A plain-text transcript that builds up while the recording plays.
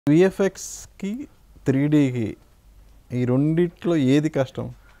విఎఫ్ఎక్స్కి 3Dకి ఈ రెండిట్లో ఏది కష్టం?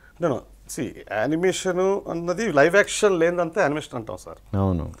 నేను సి యానిమేషన్ అన్నది లైవ్ యాక్షన్ లేదంటే యానిమేషన్ అంటాం సార్.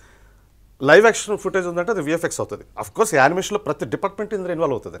 అవును, లైవ్ యాక్షన్ ఫుటేజ్ ఉందంటే అది విఎఫ్ఎక్స్ అవుతుంది. అఫ్ కోర్స్ యానిమేషన్లో ప్రతి డిపార్ట్మెంట్ ఇందులో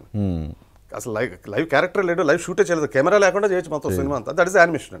ఇన్వాల్వ్ అవుతుంది. అసలు లైవ్ క్యారెక్టర్ లేడు, లైవ్ షూటే చేయలేదు, కెమెరా లేకుండా చేయొచ్చు మొత్తం సినిమా అంతా. దట్ ఈస్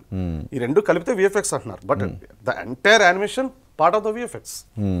యానిమేషన్ అండి. ఈ రెండు కలిపితే విఎఫ్ఎక్స్ అంటున్నారు. But the entire animation part of the VFX.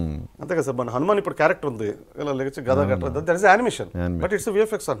 అంతే కదా సార్. మన హనుమాన్ ఇప్పుడు క్యారెక్టర్ ఉంది, ఇలా లేచి గదా కట్ట, that is animation, but it's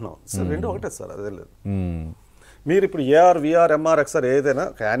VFX అంటున్నాం. సార్ రెండు ఒకటే సార్, అదే లేదు. మీరు ఇప్పుడు ఏఆర్ విఆర్ ఎంఆర్ ఎక్స్ఆర్ ఏదైనా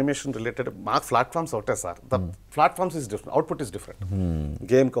యానిమేషన్ రిలేటెడ్ మాకు ప్లాట్ఫామ్స్ ఒకటే sir. The platforms is different, output is different.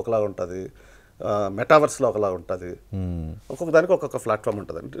 గేమ్కి ఒకలాగా ఉంటుంది, మెటావర్స్లో ఒకలా ఉంటుంది, ఒక్కొక్క దానికి ఒక్కొక్క ప్లాట్ఫామ్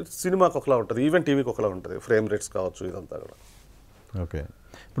ఉంటుంది. అంటే సినిమాకి ఒకలా ఉంటుంది, ఈవెన్ టీవీకి ఒకలా ఉంటుంది, ఫ్రేమ్ రేట్స్ కావచ్చు, ఇదంతా కూడా. ఓకే,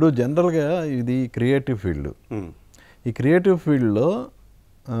 ఇప్పుడు జనరల్గా ఇది క్రియేటివ్ ఫీల్డ్. ఈ క్రియేటివ్ ఫీల్డ్లో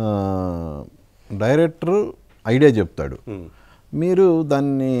డైరెక్టర్ ఐడియా చెప్తాడు, మీరు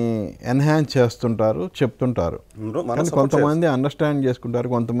దాన్ని ఎన్హాన్స్ చేస్తుంటారు, చెప్తుంటారు. కొంతమంది అండర్స్టాండ్ చేసుకుంటారు,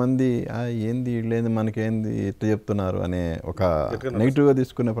 కొంతమంది ఏంది లేదు మనకేంది ఇట్లా చెప్తున్నారు అనే ఒక నెగిటివ్గా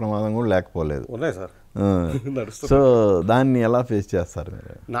తీసుకునే ప్రమాదం కూడా లేకపోలేదు. ఉన్నాయి సార్. సో దాన్ని ఎలా ఫేస్ చేస్తారు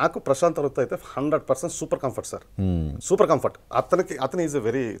మీరు? నాకు ప్రశాంత్ తో అయితే 100% super comfort sir. Super comfort. అతను ఈజ్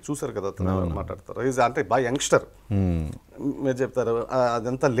వెరీ, చూసారు కదా అతను మాట్లాడతారు, ఈజ్ అంటే బాగా యంగ్స్టర్. మీరు చెప్తారు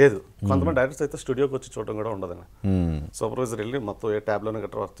అదంతా లేదు. కొంతమంది డైరెక్టర్స్ అయితే స్టూడియోకి వచ్చి చూడడం కూడా ఉండదని. సూపర్వైజర్ వెళ్ళి మొత్తం ఏ ట్యాబ్లోనే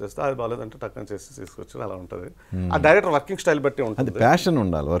గట్రా వర్క్ చేస్తే అది బాగాలేదంటే టక్కన చేసి తీసుకొచ్చి అలా ఉంటుంది. ఆ డైరెక్టర్ వర్కింగ్ స్టైల్ బట్టి ఉంటుంది. ప్యాషన్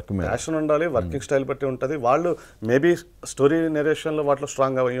ఉండాలి, వర్క్ మీద ప్యాషన్ ఉండాలి, వర్కింగ్ స్టైల్ బట్టి ఉంటుంది. వాళ్ళు మేబీ స్టోరీ నెరేషన్లో వాటిలో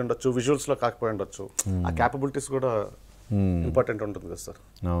స్ట్రాంగ్గా అయ్యి ఉండొచ్చు, విజువల్స్లో కాకపోయి ఉండొచ్చు. ఆ క్యాపబిలిటీస్ కూడా ఇంపార్టెంట్ ఉంటుంది కదా సార్.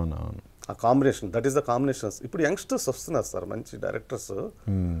 అవునవును, ఆ combination, that is the combinations. ఇప్పుడు యంగ్స్టర్స్ వస్తున్నారు సార్, మంచి డైరెక్టర్స్.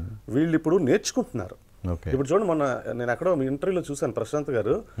 వీళ్ళు ఇప్పుడు నేర్చుకుంటున్నారు. ఇప్పుడు చూడండి, మొన్న నేను ఎక్కడో మీ ఇంటర్వ్యూలో చూశాను ప్రశాంత్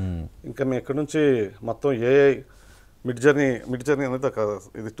గారు, ఇంకా మీ ఎక్కడి నుంచి మొత్తం ఏఐ మిడ్ జర్నీ అనేది ఒక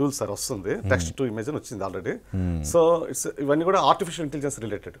ఇది టూల్ సార్ వస్తుంది, టెక్స్ట్ టు ఇమేజ్ అని వచ్చింది ఆల్రెడీ. సో ఇట్స్ ఇవన్నీ కూడా ఆర్టిఫిషియల్ ఇంటెలిజెన్స్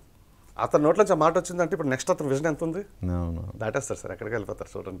రిలేటెడ్. అతని నోట్లో నుంచి మాట వచ్చిందంటే ఇప్పుడు నెక్స్ట్ అతని విజన్ ఎంత ఉంది దాటేస్తారు సార్, ఎక్కడికి వెళ్ళిపోతారు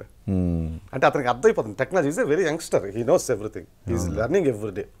చూడండి. అంటే అతనికి అర్థమైపోతుంది technology. Is a very youngster, he knows everything, he's learning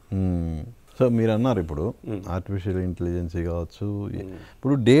every day. So మీరు అన్నారు ఇప్పుడు ఆర్టిఫిషియల్ ఇంటెలిజెన్స్ కావచ్చు,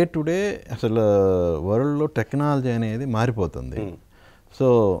 ఇప్పుడు డే టు డే అసలు వరల్డ్లో టెక్నాలజీ అనేది మారిపోతుంది. సో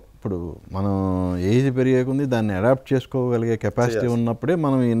ఇప్పుడు మనం ఏజ్ పెరిగేకుంది దాన్ని అడాప్ట్ చేసుకోగలిగే కెపాసిటీ ఉన్నప్పుడే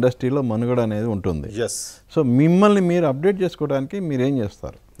మనం ఈ ఇండస్ట్రీలో మనుగడ అనేది ఉంటుంది. సో మిమ్మల్ని మీరు అప్డేట్ చేసుకోవడానికి మీరు ఏం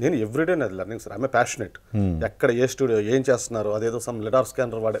చేస్తారు? నేను ఎవ్రీడే నాది లెర్నింగ్ సార్. I'm passionate. ఎక్కడ ఏ స్టూడియో ఏం చేస్తున్నారు, అదేదో సమ్ లిడార్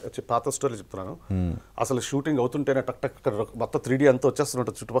స్కానర్ వాడే పాత స్టోరీ చెప్తున్నాను. అసలు షూటింగ్ అవుతుంటేనే టక్ టక్ మొత్తం 3D అంతా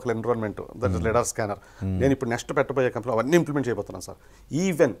వచ్చేస్తుంటుంది చుట్టుపక్కల environment, that is lidar scanner. నేను ఇప్పుడు నెక్స్ట్ పెట్టబోయే కంపెనీ అవన్నీ ఇంప్లిమెంట్ చేయబోతున్నాను సార్.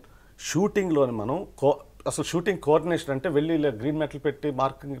 ఈవెన్ షూటింగ్లోని మనం అసలు షూటింగ్ కోఆర్డినేషన్ అంటే వెళ్ళి ఇలా గ్రీన్ మెటల్ పెట్టి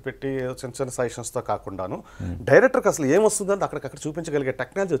మార్కింగ్ పెట్టి చిన్న చిన్న సజెషన్స్తో కాకుండాను డైరెక్టర్కి అసలు ఏమొస్తుందని అక్కడికక్కడ చూపించగలిగే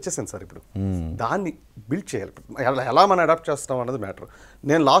టెక్నాలజీ వచ్చేసింది సార్ ఇప్పుడు. దాన్ని బిల్డ్ చేయాలి. ఎలా మనం అడాప్ట్ చేస్తాం అన్నది మ్యాటర్.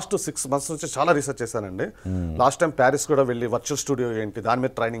 నేను లాస్ట్ 6 months నుంచి చాలా రీసెర్చ్ చేశానండి. లాస్ట్ టైం ప్యారిస్ కూడా వెళ్ళి వర్చువల్ స్టూడియో ఏంటి దాని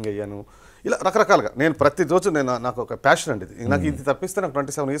మీద ట్రైనింగ్ అయ్యాను. ఇలా రకరకాలుగా నేను ప్రతిరోజు నాకు ఒక ప్యాషన్ అండి ఇది. నాకు ఇది తప్పిస్తే నాకు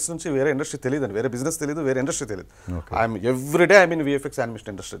 27 years నుంచి వేరే ఇండస్ట్రీ తెలియదు, వేరే బిజినెస్ తెలియదు, వేరే ఇండస్ట్రీ తెలియదు. I'm everyday I mean VFX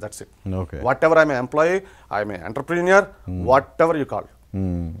animation industry, that's it. What ever I'm employee, I'm entrepreneur, what ever you call.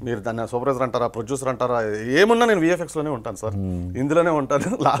 మీరు దాన్ని సూపర్వైజర్ అంటారా, ప్రొడ్యూసర్ అంటారా, ఏమున్నా నేను విఎఫ్ఎక్స్లోనే ఉంటాను సార్. ఇందులోనే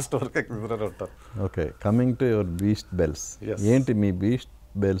ఉంటాను, లాస్ట్ వరకు ఇందులోనే ఉంటాను. Okay, coming to your beast bells, ఏంటి మీ బీస్ట్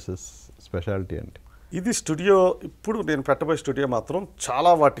బెల్స్ స్పెషాలిటీ అంటే? ఇది స్టూడియో, ఇప్పుడు నేను పెట్టబోయే స్టూడియో మాత్రం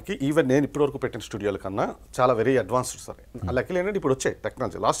చాలా వాటికి ఈవెన్ నేను ఇప్పటివరకు పెట్టిన స్టూడియోల కన్నా చాలా వెరీ అడ్వాన్స్డ్ సార్. లక్కీలు ఏంటంటే ఇప్పుడు వచ్చాయి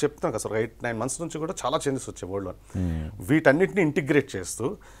టెక్నాలజీ. లాస్ట్ చెప్తాను కదా సార్, 8-9 months నుంచి కూడా చాలా చేంజెస్ వచ్చాయి వరల్డ్లో. వీటన్నిటిని ఇంటిగ్రేట్ చేస్తూ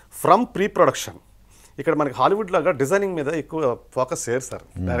ఫ్రమ్ ప్రీ ప్రొడక్షన్, ఇక్కడ మనకి హాలీవుడ్ లాగా డిజైనింగ్ మీద ఎక్కువ ఫోకస్ చేయరు సార్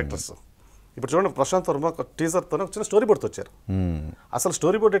డైరెక్టర్స్. ఇప్పుడు చూడండి, ప్రశాంత్ వర్మ ఒక టీజర్తోనే వచ్చిన స్టోరీ బోర్డ్తో వచ్చారు. అసలు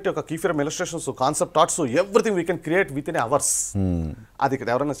స్టోరీ బోర్డ్ అంటే ఒక key frame illustrations, concept arts, everything we can create with in hours. అది ఇక్కడ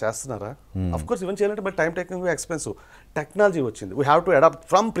ఎవరైనా చేస్తున్నారా? అఫ్ కోర్స్ ఇవన్నీ చేయాలంటే but time taking, expensive. Technology వచ్చింది, we have to adapt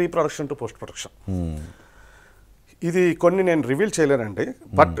from pre production to post production. ఇది కొన్ని నేను reveal చేయలేనండి,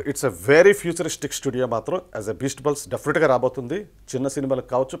 but it's a very futuristic studio. మాత్రం యాజ్ ఎ బీస్ట్ బల్స్ డెఫినెట్గా రాబోతుంది. చిన్న సినిమాలకు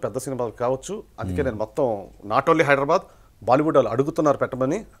కావచ్చు, పెద్ద సినిమాలకు కావచ్చు. అందుకే నేను మొత్తం నాట్ ఓన్లీ హైదరాబాద్, బాలీవుడ్ వాళ్ళు అడుగుతున్నారు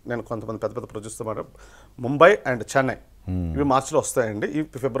పెట్టమని. నేను కొంతమంది పెద్ద పెద్ద ప్రొడ్యూసర్ మాట, ముంబై అండ్ చెన్నై ఇవి మార్చిలో వస్తాయండి. ఈ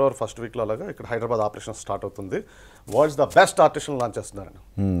February 1st weekలో అలాగా ఇక్కడ హైదరాబాద్ ఆపరేషన్ స్టార్ట్ అవుతుంది. వరల్డ్స్ ద బెస్ట్ ఆర్టిస్ట్ని లాంచ్ చేస్తున్నారండి.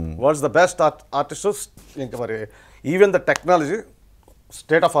 World's the best artists. ఇంకా మరి even the technology,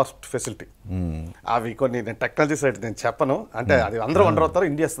 state of art facility, అవి కొన్ని నేను టెక్నాలజీ సైడ్ నేను చెప్పను, అంటే అది అందరూ వండర్ అవుతారు.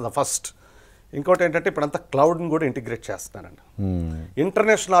 India the first. ఇంకోటి ఏంటంటే ఇప్పుడంతా క్లౌడ్ని కూడా ఇంటిగ్రేట్ చేస్తున్నానండి.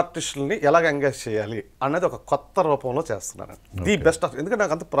 ఇంటర్నేషనల్ ఆర్టిస్టులని ఎలాగ ఎంగేజ్ చేయాలి అన్నది ఒక కొత్త రూపంలో చేస్తున్నానండి. ది బెస్ట్ ఆర్టిస్ట్, ఎందుకంటే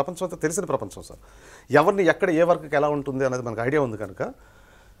నాకు అంత ప్రపంచం అంతా తెలిసిన ప్రపంచం సార్. ఎవరిని ఎక్కడ ఏ వర్క్కి ఎలా ఉంటుంది అనేది మనకు ఐడియా ఉంది కనుక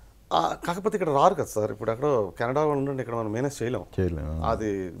కాకపోతే ఇక్కడ రారు కదా సార్, ఇప్పుడు అక్కడ కెనడా ఉండండి, ఇక్కడ మనం మేనేజ్ చేయలేం, అది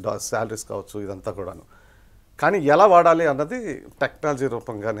శాలరీస్ కావచ్చు ఇదంతా కూడాను. కానీ ఎలా వాడాలి అన్నది టెక్నాలజీ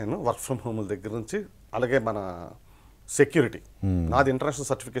రూపంగా నేను వర్క్ ఫ్రమ్ హోమ్ దగ్గర నుంచి, అలాగే మన సెక్యూరిటీ, నాది ఇంటర్నేషనల్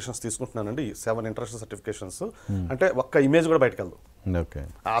సర్టిఫికేషన్స్ తీసుకుంటున్నానండి, 7 ఇంటర్నేషనల్ సర్టిఫికేషన్స్, అంటే ఒక్క ఇమేజ్ కూడా బయటకు వెళ్దాం,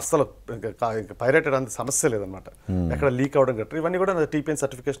 అసలు పైరేటెడ్ అంత సమస్య లేదనమాట, ఎక్కడ లీక్ అవడం గట్రా ఇవన్నీ కూడా టీపీఎన్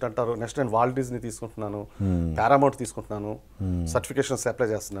సర్టిఫికేషన్ అంటారు. నెక్స్ట్ నేను వాల్ట్ డిజ్నీ తీసుకుంటున్నాను, పారామౌంట్ తీసుకుంటున్నాను, సర్టిఫికేషన్స్ అప్లై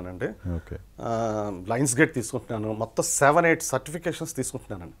చేస్తున్నానండి, లయన్స్ గేట్ తీసుకుంటున్నాను, మొత్తం 7-8 సర్టిఫికేషన్స్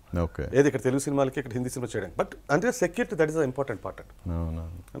తీసుకుంటున్నానండి. ఏది ఇక్కడ తెలుగు సినిమాలకి, ఇక్కడ హిందీ సినిమా చేయడానికి. బట్ అంటే security that is the important part అండి.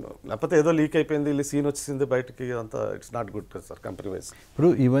 లేకపోతే ఏదో లీక్ అయిపోయింది, వెళ్ళి సీన్ వచ్చింది బయటికి, అంతా it's not good sir company wise.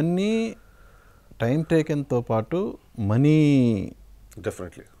 ఇప్పుడు ఇవన్నీ టైం టేకెన్తో పాటు మనీ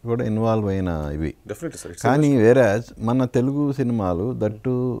డెఫినెట్లీ కూడా ఇన్వాల్వ్ అయిన ఇవి. Definitely sir. కానీ వేరాజ్ మన తెలుగు సినిమాలు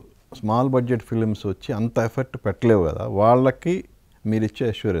దట్టు స్మాల్ బడ్జెట్ ఫిలిమ్స్ వచ్చి అంత ఎఫర్ట్ పెట్టలేవు కదా, వాళ్ళకి మీరు ఇచ్చే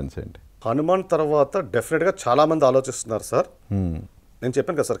అష్యూరెన్స్ ఏంటి? హనుమాన్ తర్వాత డెఫినెట్గా చాలామంది ఆలోచిస్తున్నారు సార్. నేను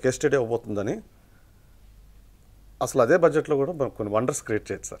చెప్పాను కదా సార్ కేస్ స్టడీ అవ్వబోతుందని. అసలు అదే బడ్జెట్లో కూడా మనం కొన్ని వండర్స్ క్రియేట్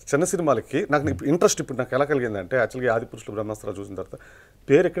చేయొచ్చు సార్. చిన్న సినిమాలకి నాకు ఇంట్రెస్ట్ ఇప్పుడు నాకు ఎలా కలిగిందంటే, యాక్చువల్గా ఆదిపురుషులు బ్రహ్మాస్త్ర చూసిన తర్వాత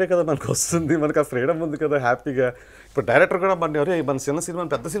పేరు ఇక్కడే కదా మనకు వస్తుంది, మనకు ఆ ఫ్రీడమ్ ఉంది కదా హ్యాపీగా. ఇప్పుడు డైరెక్టర్ కూడా మన చిన్న సినిమా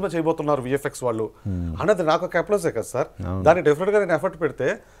పెద్ద సినిమా చేయబోతున్నారు విఎఫ్ఎక్స్ వాళ్ళు అన్నది నాకు ఒక అప్లోజే కదా సార్. దాన్ని డెఫినెట్గా నేను ఎఫర్ట్ పెడితే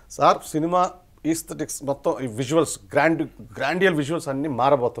సార్ సినిమా ఈస్థెటిక్స్ మొత్తం ఈ విజువల్స్ గ్రాండియల్ విజువల్స్ అన్నీ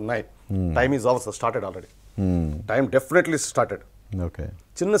మారబోతున్నాయి. Time is also started already, time definitely started. Okay,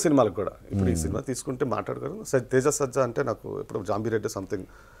 చిన్న సినిమాలకు కూడా ఇప్పుడు ఈ సినిమా తీసుకుంటే మాట్లాడుకోరు. తేజ సజ్జ అంటే నాకు ఇప్పుడు జాంబీరెడ్డి సంథింగ్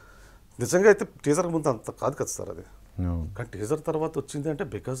నిజంగా అయితే టీజర్ ముందు అంత కాదు కదా సార్ అది, కానీ టీజర్ తర్వాత వచ్చింది అంటే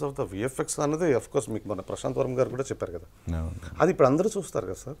బికాస్ ఆఫ్ ద విఎఫ్ఎక్స్ అన్నది. అఫ్ కోర్స్ మీకు మన ప్రశాంత్ వర్మ గారు కూడా చెప్పారు కదా, అది ఇప్పుడు అందరూ చూస్తారు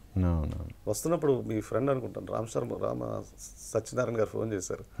కదా సార్. వస్తున్నప్పుడు మీ ఫ్రెండ్ అనుకుంటాను రామ సత్యనారాయణ గారు ఫోన్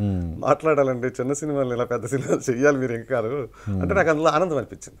చేశారు, మాట్లాడాలండి చిన్న సినిమాలు ఇలా పెద్ద సినిమాలు చెయ్యాలి మీరు ఇంకా అంటే నాకు అందులో ఆనందం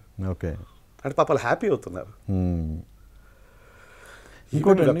అనిపించింది. ఓకే, అంటే పాపలు హ్యాపీ అవుతున్నారు.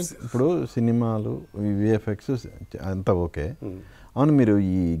 ఇంకోటి ఇప్పుడు సినిమాలు విఎఫ్ఎక్స్ అంతా ఓకే, అవును మీరు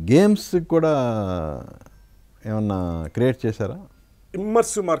ఈ గేమ్స్ కూడా ఏమన్నా క్రియేట్ చేశారా?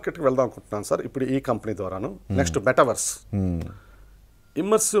 ఇమ్మర్సివ్ మార్కెట్కి వెళ్దాం అనుకుంటున్నాను సార్ ఇప్పుడు ఈ కంపెనీ ద్వారాను. Next metaverse.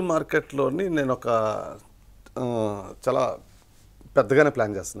 ఇమ్మర్సివ్ మార్కెట్లోని నేను ఒక చాలా పెద్దగానే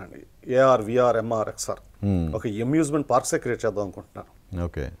ప్లాన్ చేస్తున్నాను. ఏఆర్, విఆర్, ఎంఆర్, ఎక్స్ఆర్ ఒక అమ్యూజ్మెంట్ పార్క్సే క్రియేట్ చేద్దాం అనుకుంటున్నాను.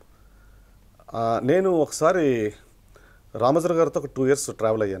 ఓకే, నేను ఒకసారి రామజర్ గారితో ఒక 2 years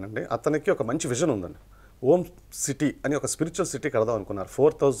ట్రావెల్ అయ్యానండి. అతనికి ఒక మంచి విజన్ ఉందండి. ఓమ్ సిటీ అని ఒక స్పిరిచువల్ సిటీ కడదాం అనుకున్నారు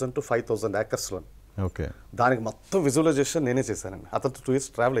 4,000 to 5,000 acresలో. ఓకే, దానికి మొత్తం విజువలైజేషన్ నేనే చేశానండి. అతనితో 2 years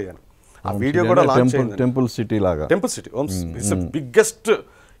ట్రావెల్ అయ్యాను. ఆ వీడియో కూడా లాంచ్ అయింది. టెంపుల్ సిటీ లాగా, temple city ohm it's biggest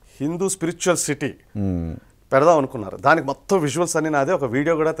Hindu spiritual city పెడదాం అనుకున్నారు. దానికి మొత్తం విజువల్స్ అన్ని నాదే, ఒక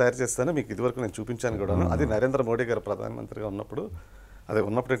వీడియో కూడా తయారు చేస్తాను, మీకు ఇదివరకు నేను చూపించాను కూడా. అది నరేంద్ర మోడీ గారు ప్రధానమంత్రిగా ఉన్నప్పుడు, అది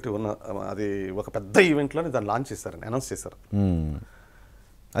అది ఒక పెద్ద ఈవెంట్లోనే దాన్ని లాంచ్ చేశారని అనౌన్స్ చేశారు.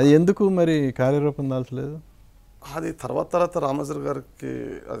 అది ఎందుకు మరి కార్యరూపం దాల్చలేదు? అది తర్వాత రామజర్ గారికి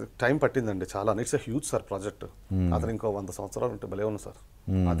అది టైం పట్టిందండి చాలా. It's a huge sir project. అతను ఇంకో 100 సంవత్సరాలు ఉంటే భలే ఉంది సార్.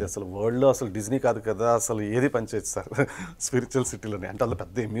 అది అసలు వరల్డ్లో అసలు డిజ్నీ కాదు కదా, అసలు ఏది పనిచేయచ్చు సార్ స్పిరిచువల్ సిటీలోనే. అంటే అందులో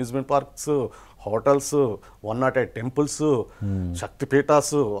పెద్ద అమ్యూజ్మెంట్ పార్క్స్, హోటల్స్, 108 టెంపుల్స్,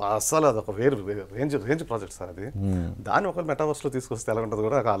 శక్తిపీఠాస్, అసలు అది ఒక వేరు రేంజ్ ప్రాజెక్ట్ సార్ అది. దాన్ని ఒక మెటావర్స్లో తీసుకొస్తే ఎలా ఉంటుంది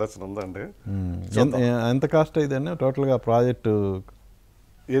కూడా ఒక ఆలోచన ఉందండి. ఎంత కాస్ట్ అయిందండి టోటల్గా ప్రాజెక్టు?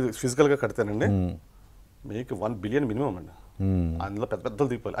 ఏది ఫిజికల్గా కడితేనండి మీకు 1 billion మినిమం అండి. అందులో పెద్ద పెద్దలు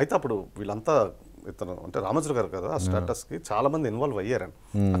దీపాలు. అయితే అప్పుడు వీళ్ళంతా ఇతను అంటే రామజర్ గారు కదా, ఆ స్టాటస్కి చాలా మంది ఇన్వాల్వ్ అయ్యారండి.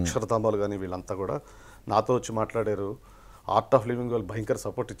 అక్షరధామాలు కానీ వీళ్ళంతా కూడా నాతో వచ్చి మాట్లాడారు. ఆర్ట్ ఆఫ్ లివింగ్ వాళ్ళు భయంకర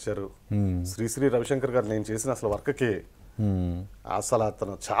సపోర్ట్ ఇచ్చారు. శ్రీ రవిశంకర్ గారు నేను చేసిన అసలు వర్క్కి అసలు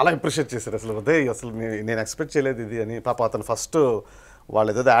అతను చాలా అప్రిషియేట్ చేశారు. అసలు అసలు నేను ఎక్స్పెక్ట్ చేయలేదు ఇది అని. పాప అతను ఫస్ట్ వాళ్ళు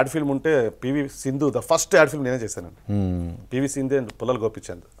ఏదో యాడ్ ఫిల్మ్ ఉంటే PV Sindhu the first ad film నేనే చేశానండి. పివి సింధు అండ్ పుల్లలు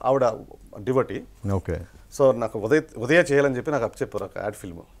గోపిచంద్ ఆవిడ డివోటీ. ఓకే, సో నాకు ఉదయ చేయాలని చెప్పి నాకు చెప్పారు ఒక యాడ్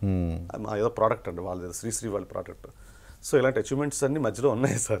ఫిల్మ్. మా ఏదో ప్రోడక్ట్ అండి వాళ్ళది, శ్రీ వాళ్ళ ప్రోడక్ట్. సో ఇలాంటి అచీవ్మెంట్స్ అన్ని మధ్యలో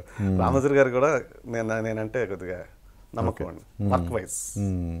ఉన్నాయి సార్. రామజర్ గారు కూడా నేనంటే కొద్దిగా నమ్మకం అండి వర్క్ వైజ్.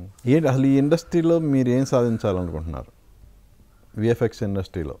 ఏంటి అసలు ఈ ఇండస్ట్రీలో మీరు ఏం సాధించాలనుకుంటున్నారు విఎఫ్ఎక్స్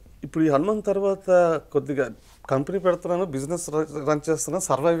ఇండస్ట్రీలో? ఇప్పుడు ఈ హనుమాన్ తర్వాత కొద్దిగా కంపెనీ పెడుతున్నాను, బిజినెస్ రన్ చేస్తున్నాను,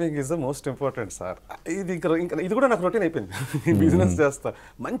 surviving is the most important sir. ఇది ఇంకా ఇది కూడా నాకు రొటీన్ అయిపోయింది. బిజినెస్ చేస్తా,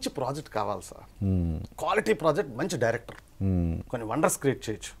 మంచి ప్రాజెక్ట్ కావాలి సార్, క్వాలిటీ ప్రాజెక్ట్, మంచి డైరెక్టర్, కొన్ని వండర్స్ క్రియేట్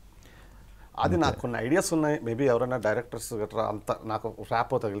చేయొచ్చు. అది నాకు కొన్ని ఐడియాస్ ఉన్నాయి. మేబీ ఎవరైనా డైరెక్టర్స్ గట్రా అంత నాకు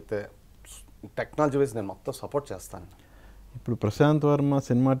ర్యాప్ తగిలితే టెక్నాలజీ వైజ్ నేను మొత్తం సపోర్ట్ చేస్తాను. ఇప్పుడు ప్రశాంత్ వర్మ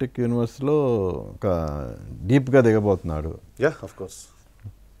సినిమాటిక్ యూనివర్స్లో ఒక డీప్గా దిగబోతున్నాడు. Yeah of course.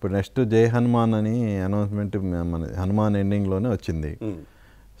 ఇప్పుడు నెక్స్ట్ జై హనుమాన్ అని అనౌన్స్మెంట్ మన హనుమాన్ ఎండింగ్లోనే వచ్చింది.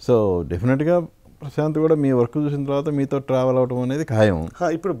 సో డెఫినెట్గా ప్రశాంత్ కూడా మీ వర్క్ చూసిన తర్వాత మీతో ట్రావెల్ అవడం అనేది ఖాయం.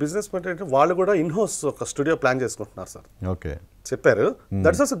 ఇప్పుడు బిజినెస్ పాయింట్ అంటే వాళ్ళు కూడా ఇన్ హౌస్ ఒక స్టూడియో ప్లాన్ చేసుకుంటున్నారు సార్. ఓకే, చెప్పారు.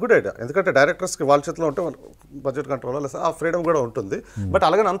 That's also good idea. ఎందుకంటే డైరెక్టర్స్కి వాళ్ళ చేతిలో ఉంటే బడ్జెట్ కంట్రోల్ ఆ ఫ్రీడమ్ కూడా ఉంటుంది. బట్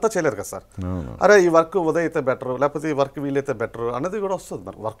అలాగని అంతా చేయలేరు కదా సార్. అరే ఈ వర్క్ ఉదయ్ అయితే బెటర్, లేకపోతే ఈ వర్క్ వీలైతే బెటర్ అన్నది కూడా వస్తుంది.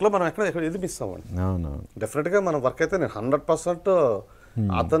 మరి వర్క్లో మనం ఎక్కడ ఇది మిస్ అవ్వండి. డెఫినెట్గా మన వర్క్ అయితే నేను 100%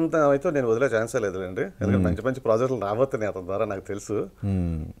 అతనితో అయితే నేను వదిలే ఛాన్సే లేదులేండి. ఎందుకంటే మంచి మంచి ప్రాజెక్టులు రాబోతున్నాయి అతని ద్వారా, నాకు తెలుసు.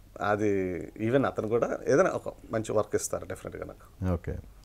 అది ఈవెన్ అతను కూడా ఏదైనా ఒక మంచి వర్క్ ఇస్తారు డెఫినెట్గా నాకు. ఓకే.